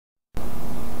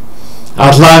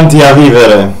Atlantia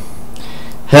vivere.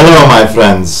 Hello my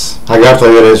friends. Agartha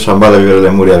vivere, Shambhala vivere,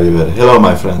 Lemuria vivere. Hello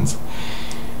my friends.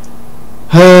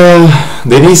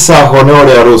 Denisa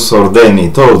Honoria Rus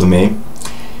Ordeni told me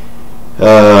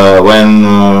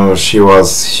when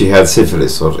she had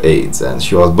syphilis or AIDS and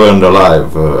she was burned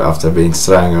alive after being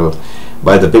strangled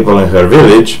by the people in her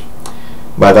village.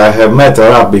 But I have met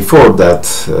her up before that,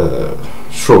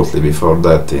 shortly before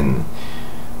that, in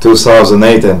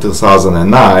 2008 and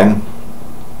 2009,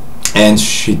 and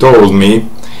she told me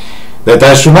that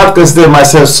I should not consider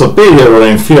myself superior or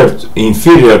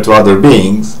inferior to other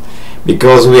beings,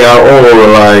 because we are all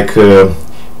like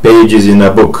pages in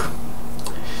a book.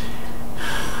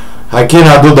 I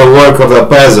cannot do the work of a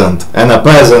peasant, and a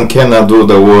peasant cannot do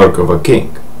the work of a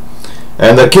king,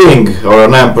 and a king or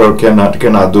an emperor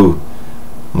cannot do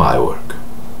my work.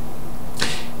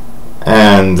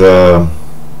 And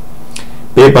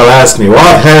people ask me,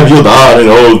 what have you done in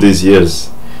all these years?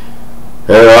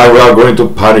 We are going to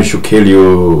punish you, kill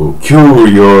you, cure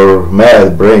your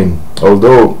mad brain.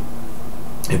 Although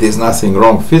it is nothing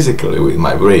wrong physically with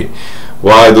my brain.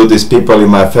 Why do these people in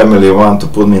my family want to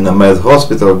put me in a mad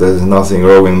hospital? There is nothing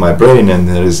wrong with my brain, and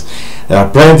there are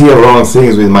plenty of wrong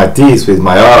things with my teeth, with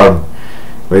my arm,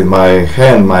 with my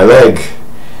hand, my leg,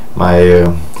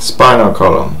 my spinal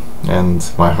column,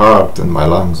 and my heart and my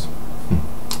lungs.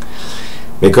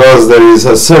 Because there is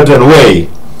a certain way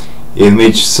in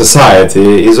which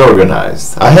society is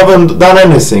organized. I haven't done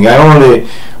anything. I only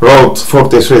wrote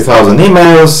 43,000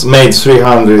 emails, made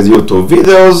 300 YouTube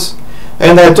videos,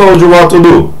 and I told you what to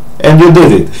do, and you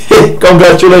did it.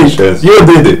 Congratulations, you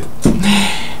did it.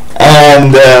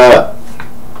 And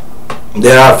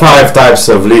there are 5 types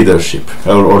of leadership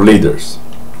or leaders.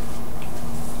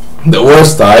 The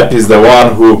worst type is the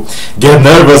one who gets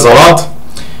nervous a lot,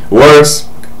 works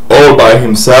all by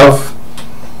himself,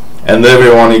 and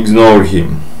everyone ignore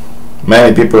him.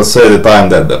 Many people say that I'm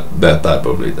that type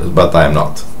of leader, but I'm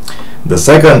not. The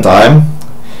second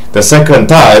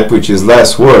type, which is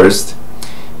less worst,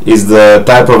 is the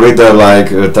type of leader like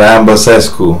Traian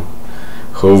Băsescu,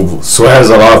 who swears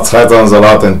a lot, threatens a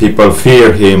lot, and people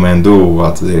fear him and do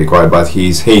what they require, but he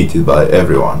is hated by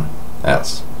everyone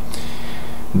else.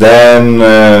 Then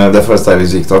the first type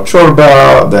is Victor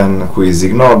Ciorba, then who is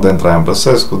ignored, then Traian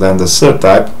Băsescu. Then the third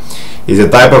type is a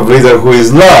type of leader who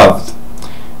is loved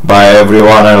by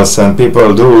everyone else, and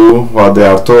people do what they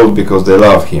are told because they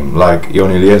love him, like Ion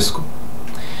Iliescu.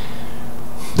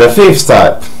 The fifth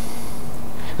type,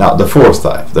 now the fourth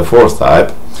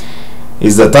type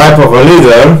is the type of a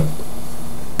leader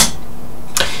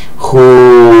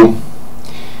who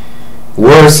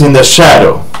works in the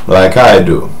shadow, like I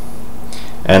do,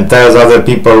 and tells other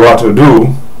people what to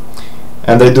do,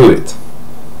 and they do it.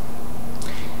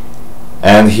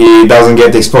 And he doesn't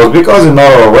get exposed, because you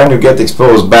know, when you get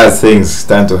exposed, bad things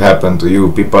tend to happen to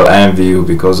you. People envy you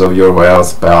because of your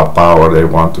wealth, power. They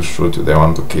want to shoot you, they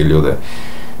want to kill you.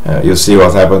 You see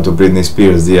what happened to Britney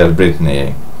Spears, dear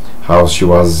Britney, how she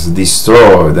was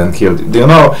destroyed and killed. Do you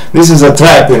know, this is a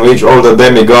trap in which all the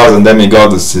demigods and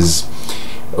demigoddesses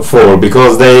fall,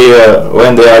 because they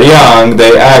when they are young,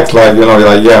 they act like, you know,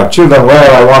 like, yeah, children,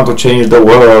 well, I want to change the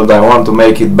world, I want to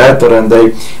make it better, and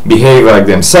they behave like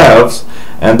themselves,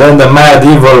 and then the mad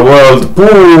evil world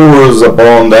pours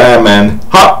upon them and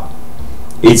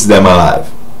eats them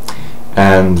alive.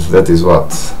 And that is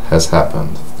what has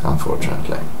happened,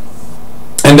 unfortunately.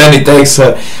 And then it takes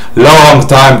a long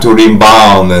time to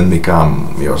rebound and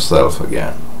become yourself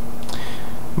again.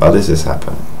 But this is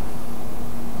happening.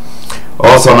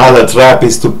 Also, another trap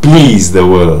is to please the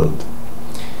world.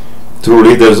 True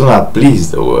leaders do not please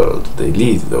the world, they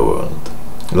lead the world.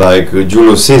 Like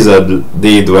Julius Caesar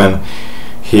did when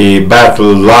he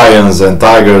battled lions and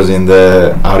tigers in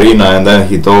the arena, and then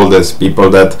he told his people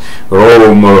that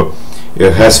Rome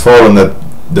has fallen, that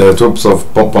the troops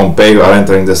of Pompey are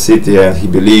entering the city, and he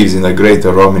believes in a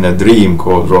greater Rome, in a dream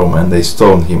called Rome, and they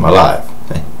stoned him alive.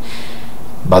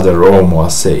 But the Rome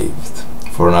was saved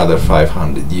for another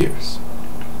 500 years.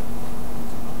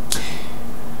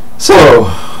 So,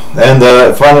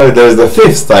 and finally there's the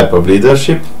fifth type of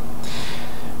leadership,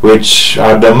 which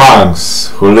are the monks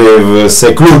who live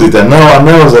secluded and no one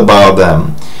knows about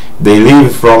them. They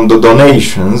live from the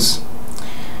donations,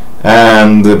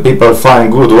 and people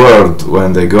find good word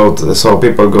when they go to, so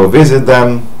people go visit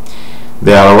them,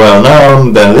 they are well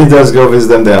known, then leaders go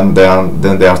visit them,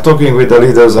 then they are talking with the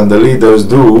leaders, and the leaders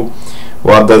do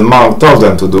what the monk told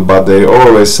them to do, but they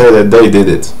always say that they did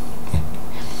it.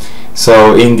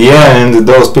 So in the end,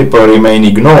 those people remain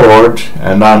ignored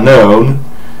and unknown,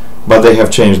 but they have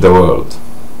changed the world.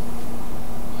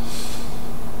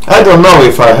 I don't know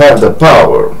if I have the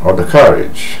power or the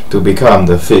courage to become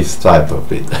the fifth type of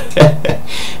leader.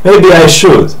 Maybe I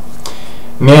should.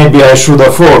 Maybe I should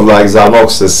afford, like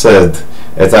Zanoxes said,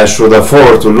 that I should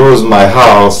afford to lose my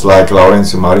house like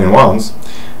Laurențiu Marin once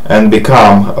and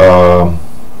become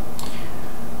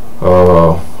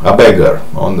a beggar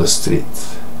on the street.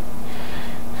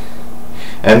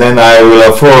 And then I will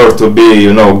afford to be,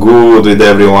 you know, good with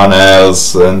everyone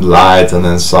else and enlightened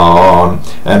and so on,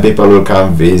 and people will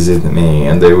come visit me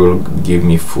and they will give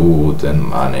me food and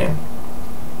money.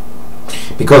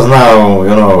 Because now,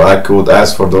 you know, I could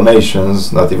ask for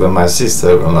donations, not even my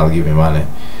sister will not give me money,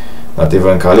 not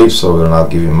even Calypso will not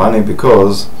give me money,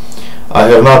 because I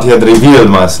have not yet revealed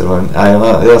myself.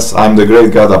 Yes, I'm the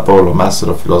great god Apollo, master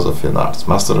of philosophy and arts,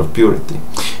 master of purity.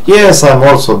 Yes, I'm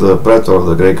also the pretor of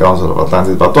the great council of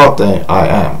Atlantis, but what I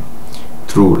am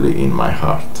truly in my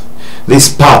heart. This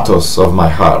pathos of my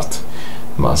heart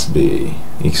must be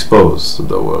exposed to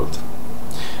the world.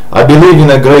 I believe in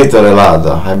a greater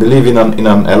Ellada. I believe in an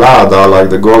Ellada like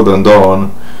the Golden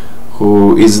Dawn,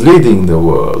 who is leading the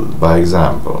world by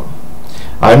example.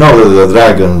 I know that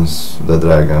the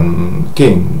dragon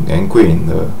king and queen,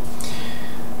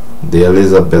 the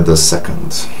Elizabeth II,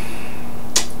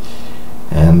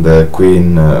 and the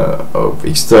queen of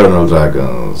external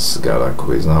dragons, Garak,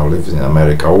 who is now lives in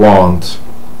America,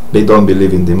 they don't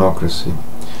believe in democracy,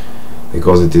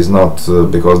 because it is not,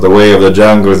 because the way of the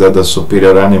jungle is that the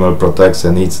superior animal protects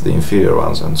and eats the inferior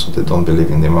ones, and so they don't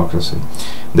believe in democracy.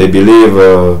 They believe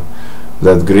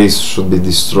that Greece should be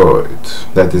destroyed.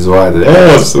 That is why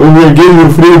yes, we will give you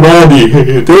free money,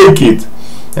 take it.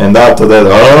 And after that,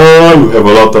 oh, you have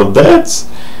a lot of debts,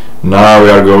 now we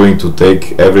are going to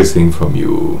take everything from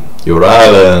you, your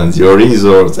islands, your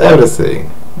resorts,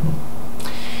 everything.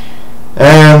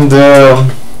 And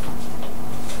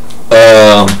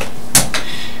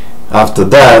after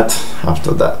that,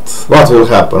 what will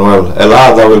happen? Well,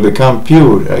 Ellada will become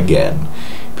pure again.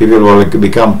 People will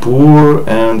become poor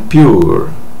and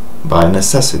pure by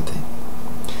necessity.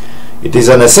 It is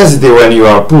a necessity when you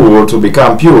are poor to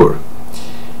become pure.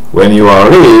 When you are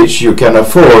rich, you can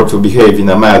afford to behave in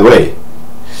a mad way.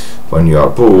 When you are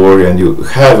poor and you are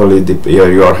heavily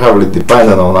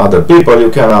dependent on other people, you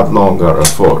cannot longer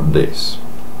afford this.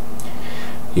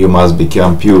 You must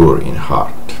become pure in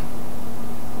heart.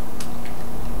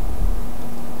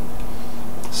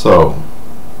 So,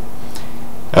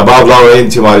 about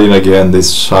Laurențiu Marin again,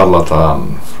 this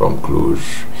charlatan from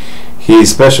Cluj. He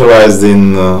specialized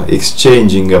in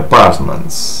exchanging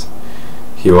apartments.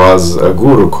 He was a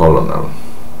guru colonel,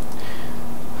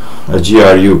 a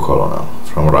GRU colonel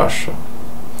from Russia,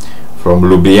 from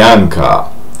Lubyanka.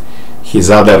 His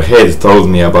other head told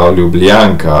me about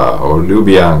Lubyanka,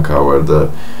 where the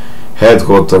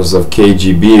headquarters of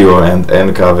KGB and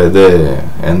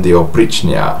NKVD and the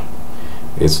Oprichnia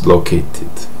is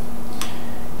located.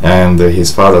 And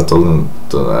his father told him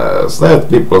to let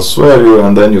people swear you,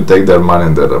 and then you take their money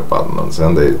in their apartments.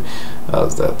 And they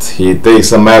asked that he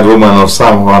takes a mad woman or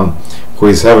someone who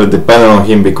is heavily dependent on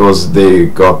him because they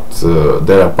got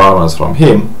their apartments from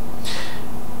him,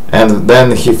 and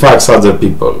then he fucks other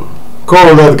people.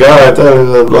 Call that guy, tell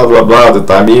him blah blah blah that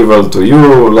I'm evil to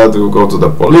you, let you go to the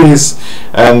police,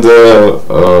 and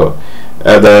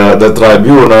at the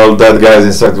tribunal that guy is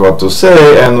instructed what to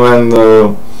say, and when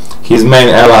his main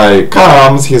ally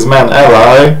comes, his main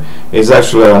ally is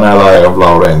actually an ally of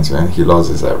Laurențiu, and he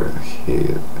loses everything.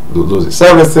 He loses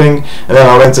everything, and then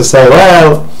Laurențiu says,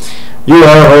 well, you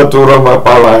have a 2-room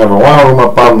apartment, I have a 1-room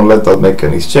apartment, let us make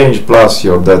an exchange, plus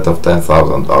your debt of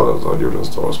 $10,000 or euros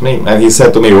towards me. And he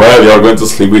said to me, well, you are going to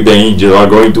sleep with the angel, you are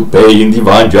going to pay in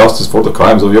divine justice for the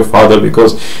crimes of your father,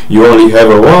 because you only have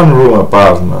a 1-room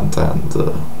apartment.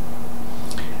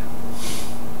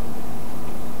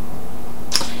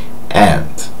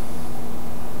 And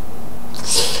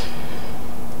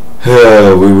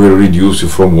we will reduce you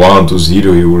from 1 to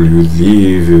 0. You will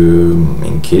live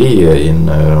in Kyria,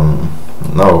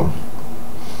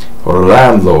 or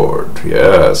landlord.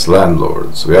 Yes,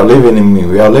 landlords. We are living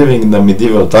in the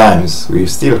medieval times. We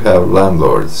still have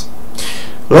landlords.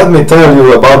 Let me tell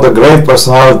you about the great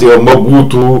personality of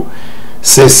Mobutu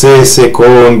Sese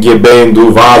Seko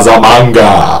Ngebendu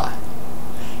Vazamanga.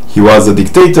 He was the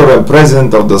dictator and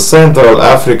president of the Central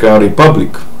African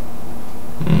Republic.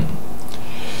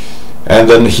 And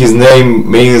then his name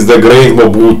means the great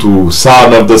Mobutu,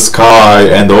 son of the sky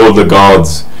and all the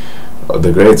gods.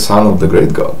 The great son of the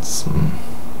great gods.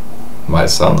 My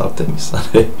son Artemis.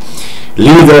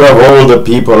 Leader of all the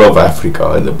people of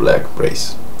Africa and the black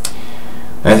race.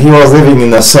 and he was living in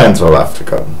the Central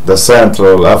Africa. The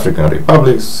Central African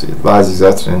Republics, it lies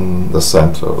exactly in the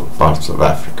central parts of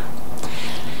Africa.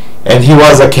 And he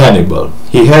was a cannibal.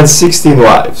 He had 16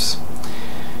 wives.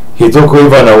 He took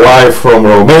even a wife from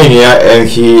Romania, and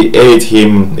he ate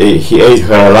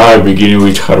her alive, beginning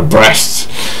with her breasts,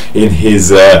 in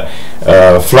his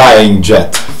flying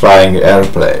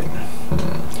airplane.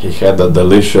 He had a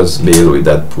delicious meal with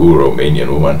that poor Romanian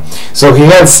woman. So he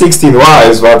had 16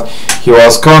 wives, but he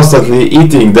was constantly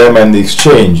eating them and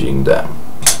exchanging them.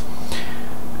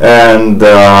 And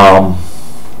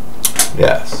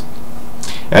yes,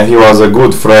 and he was a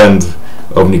good friend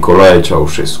of Nicolae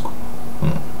Ceausescu,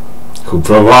 who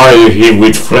provided him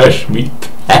with fresh meat.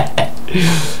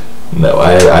 No,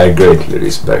 I greatly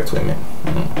respect women.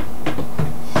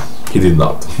 He did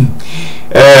not.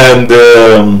 And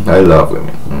I love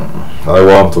women. I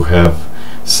want to have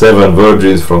 7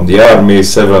 virgins from the army,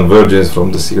 7 virgins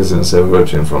from the seals, and 7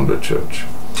 virgins from the church.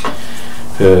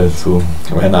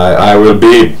 When I will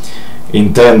be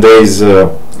in 10 days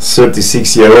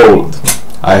 36-year-old,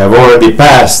 I have already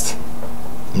passed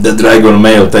the dragon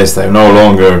male test. I no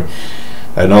longer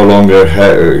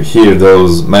hear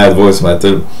those mad voice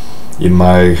matter in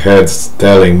my head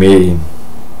telling me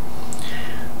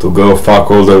to go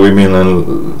fuck all the women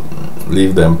and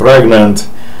leave them pregnant,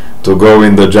 to go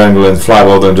in the jungle and fly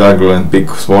out the jungle and pick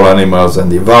small animals and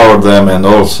devour them, and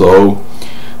also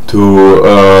to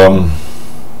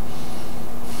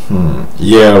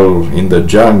yell in the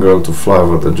jungle, to fly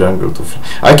over the jungle.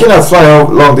 I cannot fly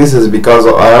long distances because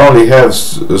I only have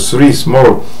 3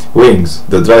 small wings.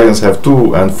 The dragons have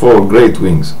 2 and 4 great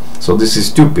wings. So this is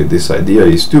stupid. This idea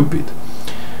is stupid.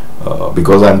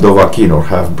 Because I'm Dovahkiin, or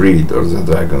half-breed, or the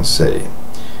dragons say.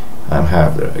 I'm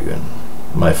half-dragon.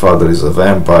 My father is a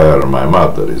vampire, my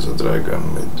mother is a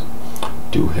dragon with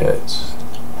 2 heads.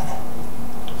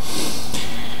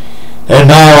 And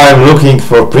now I'm looking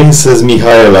for Princess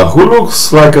Mihaela, who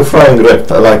looks like a flying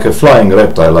reptile, like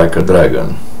a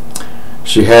dragon.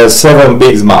 She has 7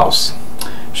 big mouths.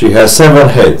 She has 7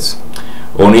 heads.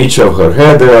 On each of her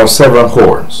head there are 7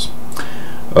 horns.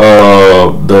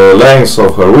 The length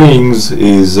of her wings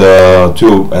is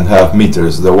 2.5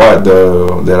 meters. There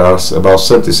are about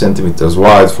 30 centimeters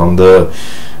wide from the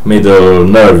middle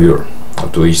nervure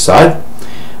to each side.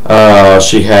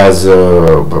 She has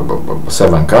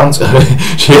 7 counts.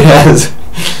 She has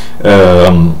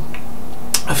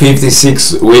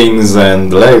 56 wings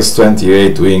and legs,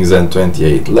 28 wings and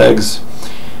 28 legs,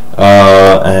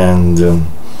 and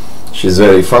she's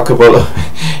very fuckable.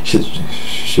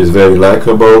 She's very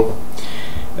likable,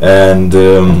 and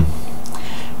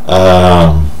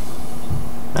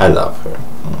I love her.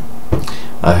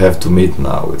 I have to meet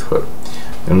now with her.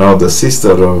 You know, the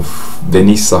sister of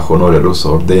Denisa Honorerus,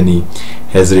 or Deni,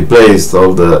 has replaced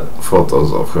all the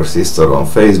photos of her sister on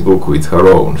Facebook with her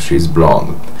own. She's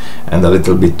blonde and a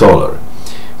little bit taller.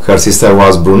 Her sister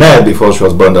was brunette before she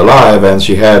was burned alive, and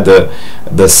she had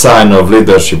the sign of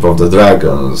leadership of the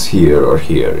dragons here or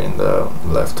here in the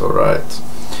left or right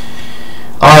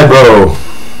eyebrow,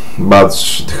 but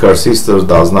her sister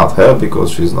does not have,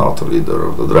 because she's not a leader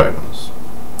of the dragons.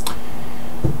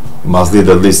 Must lead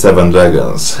at least 7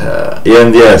 dragons.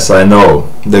 And yes, I know,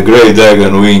 the Grey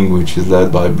Dragon Wing, which is led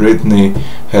by Brittany,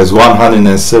 has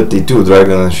 132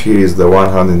 dragons, and she is the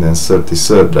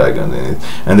 133rd dragon in it.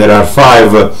 And there are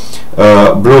 5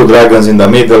 blue dragons in the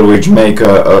middle, which make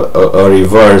a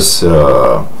reverse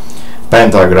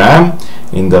pentagram.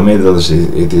 In the middle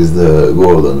it is the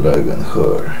golden dragon,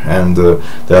 her. And there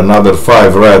are another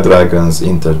 5 red dragons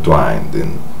intertwined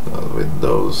with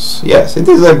those. Yes, it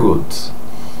is a good.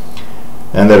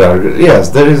 And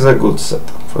there is a good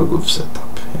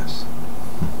setup, yes.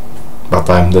 But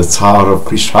I'm the Tsar of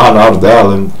Krishan,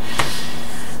 Ardel, and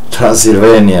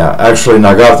Transylvania. Actually, in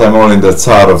Agartha, I'm only the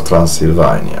Tsar of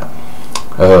Transylvania,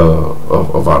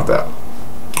 of Ardel.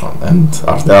 And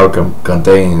Ardel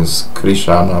contains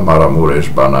Krishana, Maramuresh,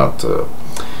 Banat,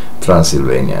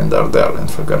 Transylvania, and Ardel, and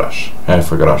Făgăraș.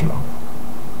 No.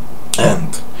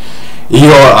 And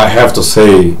I have to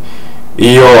say,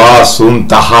 Io as un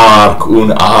taharc,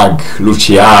 un ag,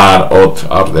 Lucian, ot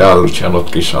Ardel, Lucian,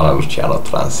 ot Krishana, Lucian, ot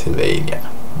Transylvania.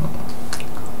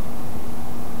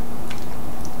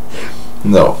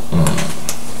 No.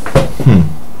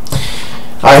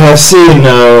 I have seen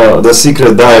the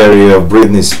secret diary of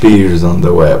Britney Spears on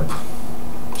the web.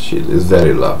 She is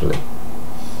very lovely.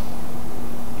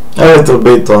 A little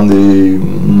bit on the,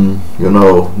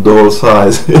 doll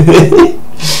size.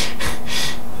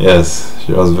 Yes,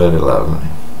 she was very lovely.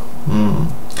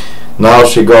 Now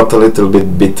she got a little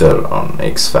bit bitter on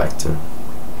X Factor.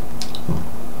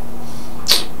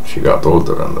 She got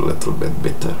older and a little bit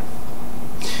bitter.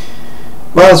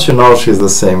 But you know, she's the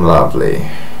same lovely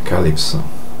Calypso.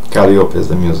 Calliope is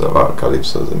the muse of art,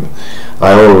 Calypso is the muse.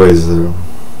 I always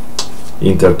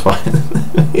intertwine.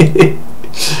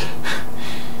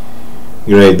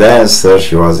 Great dancer,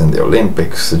 she was in the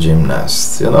Olympics,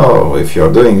 gymnast. You know, if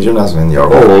you're doing gymnast when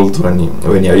you're old, when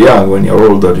you're young, when you're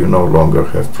older, you no longer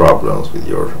have problems with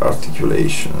your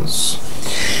articulations.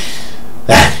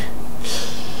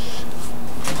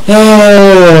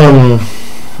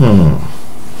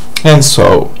 And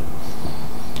so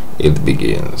it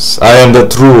begins. I am the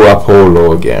true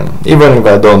Apollo again, even if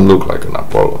I don't look like an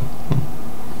Apollo.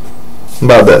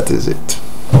 But that is it.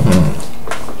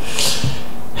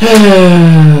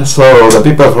 So the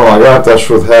people from Agatha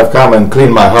should have come and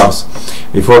clean my house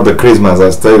before the Christmas.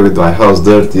 I stay with my house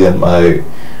dirty and my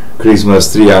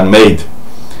Christmas tree unmade.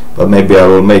 But maybe I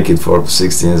will make it for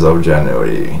 16th of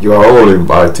January. You are all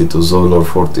invited to Zolor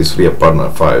 43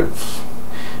 apartment 5,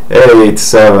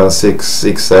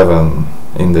 87667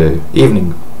 in the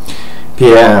evening,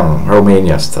 PM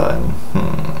Romania's time,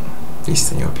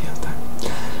 Eastern European time.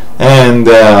 And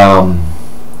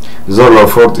Zolor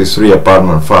 43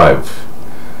 apartment 5,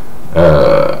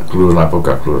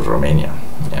 Cluj-Napoca, Cluj, Romania.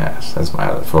 Yes, that's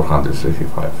my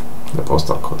 435, the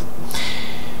postal code.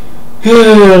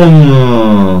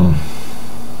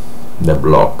 The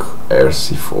block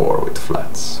RC4 with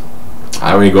flats.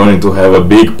 Are we going to have a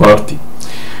big party?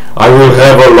 I will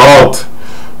have a lot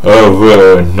of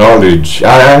knowledge.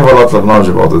 I have a lot of knowledge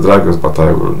about the dragons, but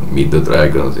I will meet the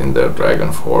dragons in their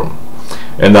dragon form.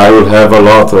 And I will have a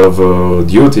lot of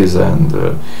duties and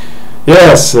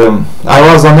yes, I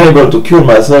was unable to cure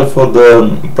myself for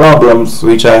the problems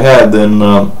which I had in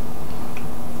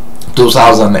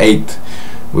 2008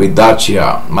 with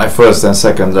Dacia, my first and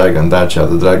second dragon, Dacia,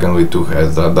 the dragon with two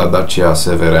heads, the Dacia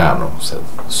Severano.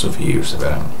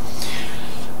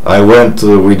 I went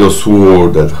with a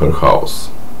sword at her house.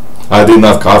 I did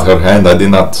not cut her hand, I did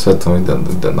not set her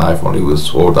with the knife, only with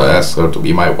sword. I asked her to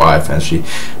be my wife and she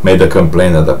made a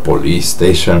complaint at the police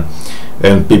station.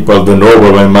 And people, the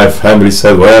noblemen in my family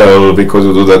said, well, because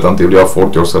you do that until you are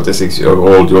 40 or 36 years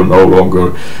old, you'll no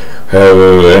longer have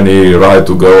any right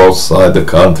to go outside the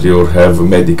country or have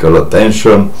medical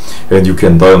attention, and you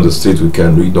can die on the street, we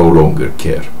no longer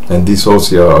care. And this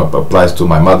also applies to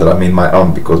my mother, I mean my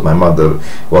aunt, because my mother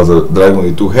was a dragon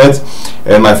with two heads,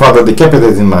 and my father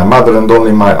decapitated my mother, and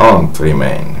only my aunt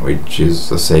remained, which is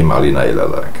the same Alina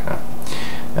Ilalak.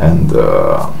 And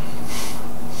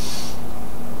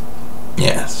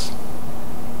yes.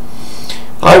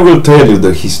 I will tell you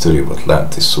the history of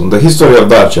Atlantis soon, the history of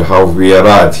Dacia, how we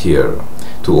arrived here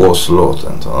to Oslo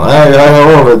and so on. I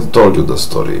have already told you the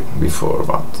story before,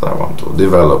 but I want to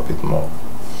develop it more.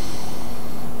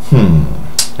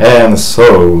 And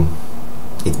so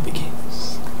it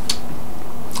begins.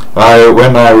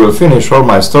 When I will finish all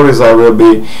my stories, I will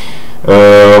be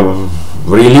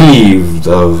relieved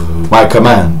of my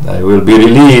command. I will be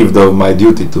relieved of my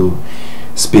duty to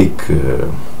speak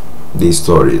these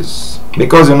stories,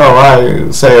 because you know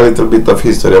I say a little bit of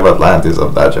history of Atlantis,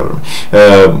 of Dacia,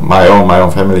 my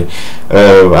own family.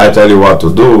 I tell you what to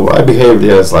do. I behave,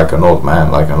 yes, like an old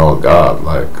man, like an old god,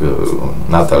 like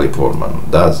Natalie Portman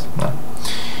does.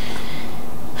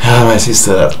 My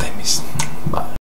sister Artemis. Bye.